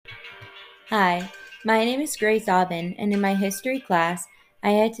Hi, my name is Grace Aubin, and in my history class,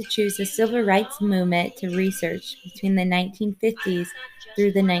 I had to choose the civil rights movement to research between the 1950s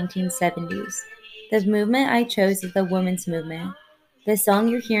through the 1970s. The movement I chose is the women's movement. The song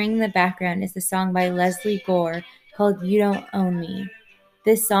you're hearing in the background is a song by Leslie Gore called You Don't Own Me.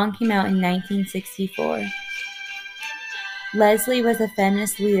 This song came out in 1964. Leslie was a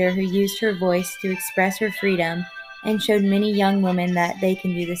feminist leader who used her voice to express her freedom and showed many young women that they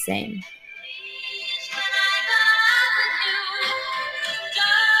can do the same.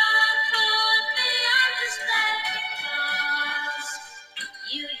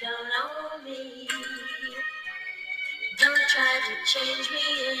 You don't know me. Don't try to change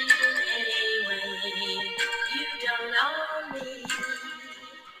me in any way. You don't know me.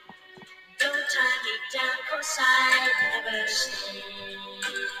 Don't tie me down, 'cause I never stay.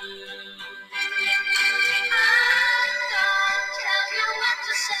 I don't tell you what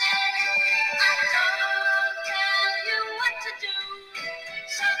to say. I don't tell you what to do.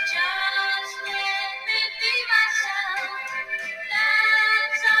 So just let me be myself.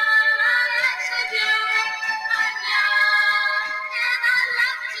 That's all I ask of you. I'm young and I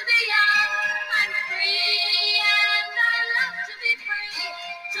love to be young. I'm free and I love to be free.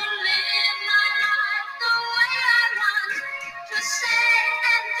 To live my life the way I want. To say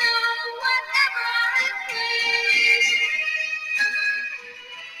and do whatever I please.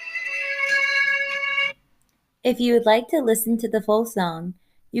 If you would like to listen to the full song,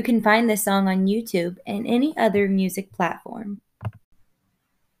 you can find this song on YouTube and any other music platform.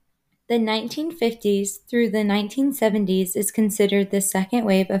 The 1950s through the 1970s is considered the second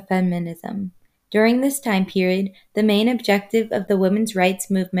wave of feminism. During this time period, the main objective of the women's rights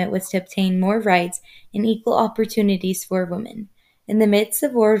movement was to obtain more rights and equal opportunities for women. In the midst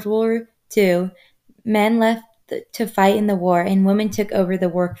of World War II, men left to fight in the war and women took over the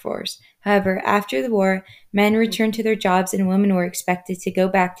workforce. However, after the war, men returned to their jobs and women were expected to go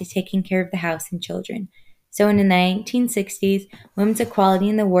back to taking care of the house and children. So in the 1960s, women's equality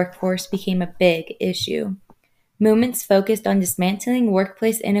in the workforce became a big issue. Movements focused on dismantling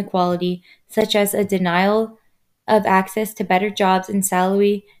workplace inequality, such as a denial of access to better jobs and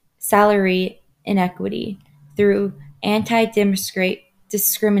salary inequity through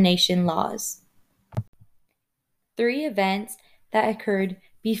anti-discrimination laws. Three events that occurred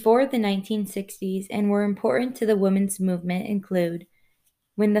before the 1960s and were important to the women's movement include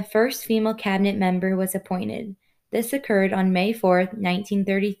when the first female cabinet member was appointed. This occurred on May 4,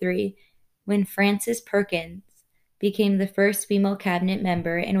 1933, when Frances Perkins became the first female cabinet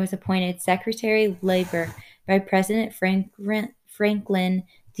member and was appointed Secretary of Labor by President Franklin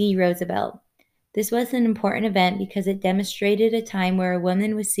D. Roosevelt. This was an important event because it demonstrated a time where a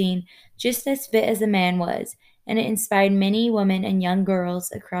woman was seen just as fit as a man was, and it inspired many women and young girls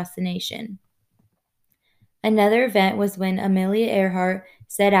across the nation. Another event was when Amelia Earhart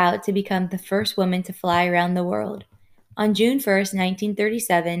set out to become the first woman to fly around the world. On June 1st,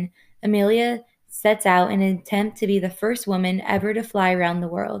 1937, Amelia sets out in an attempt to be the first woman ever to fly around the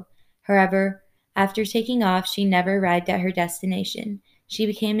world. However, after taking off, she never arrived at her destination. She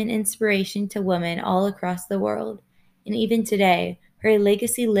became an inspiration to women all across the world. And even today, her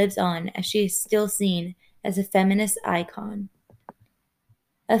legacy lives on as she is still seen as a feminist icon.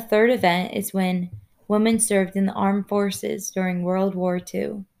 A third event is when women served in the armed forces during World War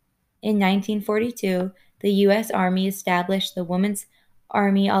II. In 1942, the U.S. Army established the Women's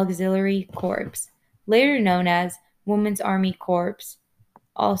Army Auxiliary Corps, later known as Women's Army Corps,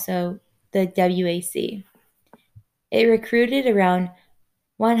 also the WAC. It recruited around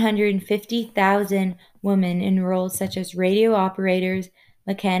 150,000 women in roles such as radio operators,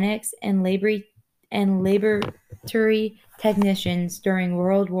 mechanics, and laboratory technicians during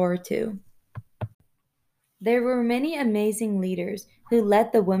World War II. There were many amazing leaders who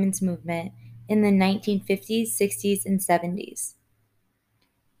led the women's movement in the 1950s, 60s, and 70s.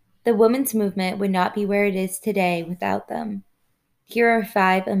 The women's movement would not be where it is today without them. Here are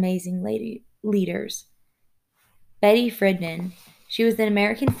 5 amazing leaders. Betty Friedan. She was an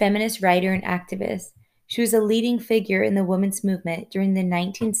American feminist writer and activist. She was a leading figure in the women's movement during the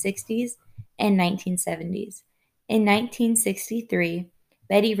 1960s and 1970s. In 1963,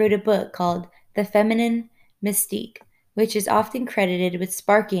 Betty wrote a book called The Feminine Mystique, which is often credited with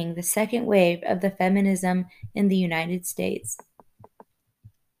sparking the second wave of the feminism in the United States.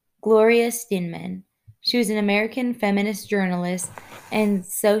 Gloria Steinem. She was an American feminist journalist and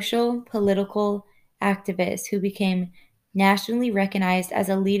social political activist who became nationally recognized as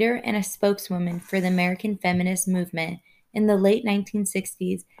a leader and a spokeswoman for the American feminist movement in the late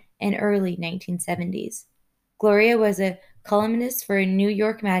 1960s and early 1970s. Gloria was a columnist for New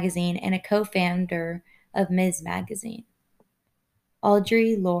York Magazine and a co-founder of Ms. Magazine.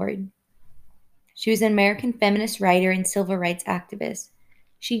 Audre Lorde. She was an American feminist writer and civil rights activist.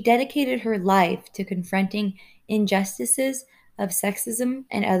 She dedicated her life to confronting injustices of sexism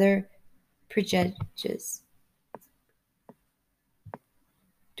and other prejudices.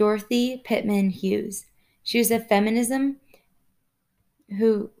 Dorothy Pitman Hughes. She was a feminist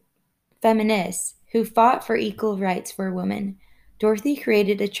who fought for equal rights for women. Dorothy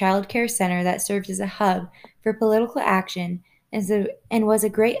created a child care center that served as a hub for political action and was a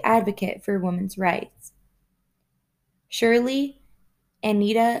great advocate for women's rights. Shirley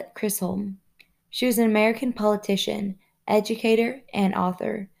Anita Chisholm. She was an American politician, educator, and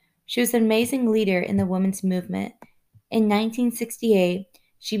author. She was an amazing leader in the women's movement. In 1968,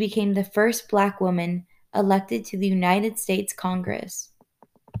 she became the first Black woman elected to the United States Congress.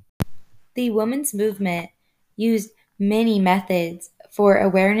 The women's movement used many methods for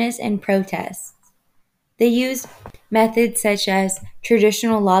awareness and protests. They used methods such as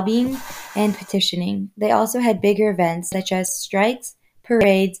traditional lobbying and petitioning. They also had bigger events such as strikes,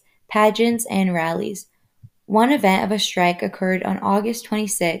 parades, pageants, and rallies. One event of a strike occurred on August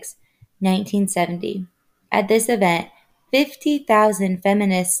 26, 1970. At this event, 50,000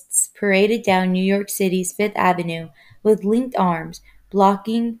 feminists paraded down New York City's Fifth Avenue with linked arms,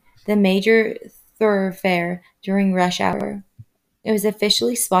 blocking the major thoroughfare during rush hour. It was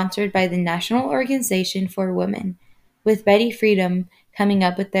officially sponsored by the National Organization for Women, with Betty Friedan coming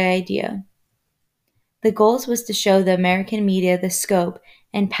up with the idea. The goal was to show the American media the scope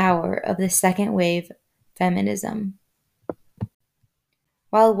and power of the second wave feminism.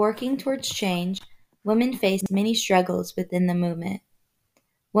 While working towards change, women faced many struggles within the movement.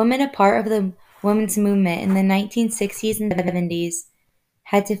 Women a part of the women's movement in the 1960s and 70s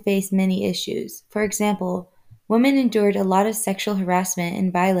had to face many issues. For example, women endured a lot of sexual harassment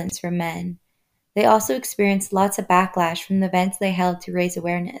and violence from men. They also experienced lots of backlash from the events they held to raise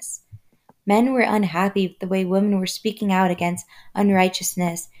awareness. Men were unhappy with the way women were speaking out against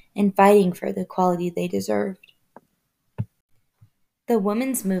unrighteousness and fighting for the equality they deserved. The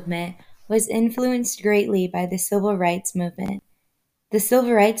women's movement was influenced greatly by the civil rights movement. The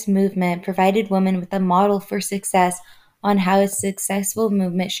civil rights movement provided women with a model for success on how a successful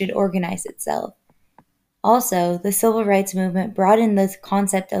movement should organize itself. Also, the civil rights movement broadened the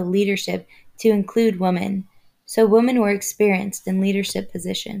concept of leadership to include women, so women were experienced in leadership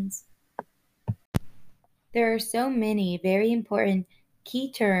positions. There are so many very important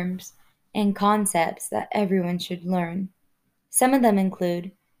key terms and concepts that everyone should learn. Some of them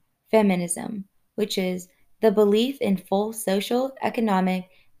include feminism, which is the belief in full social, economic,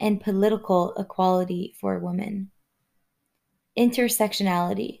 and political equality for women.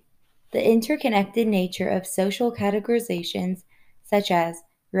 Intersectionality, the interconnected nature of social categorizations such as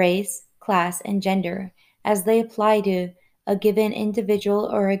race, class, and gender as they apply to a given individual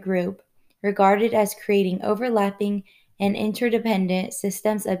or a group, regarded as creating overlapping and interdependent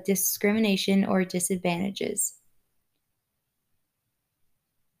systems of discrimination or disadvantages.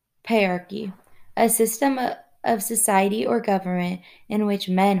 Patriarchy, a system of society or government in which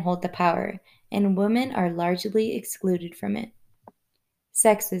men hold the power and women are largely excluded from it.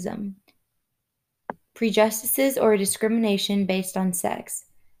 Sexism, prejudices or discrimination based on sex,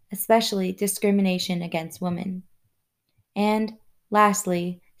 especially discrimination against women. And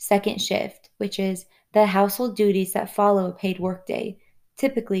lastly, second shift, which is the household duties that follow a paid workday,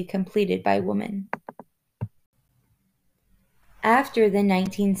 typically completed by women. After the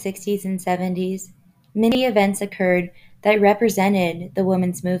 1960s and 70s, many events occurred that represented the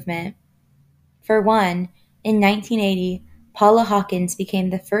women's movement. For one, in 1980, Paula Hawkins became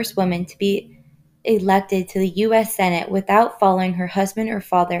the first woman to be elected to the U.S. Senate without following her husband or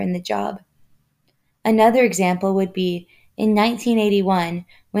father in the job. Another example would be in 1981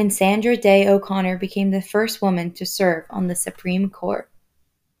 when Sandra Day O'Connor became the first woman to serve on the Supreme Court.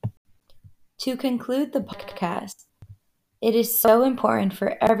 To conclude the podcast, it is so important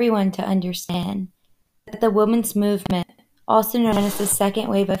for everyone to understand that the women's movement, also known as the second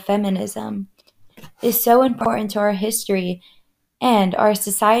wave of feminism, is so important to our history, and our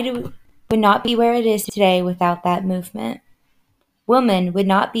society would not be where it is today without that movement. Women would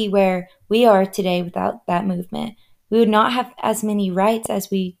not be where we are today without that movement. We would not have as many rights as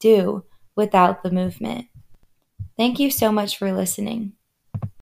we do without the movement. Thank you so much for listening.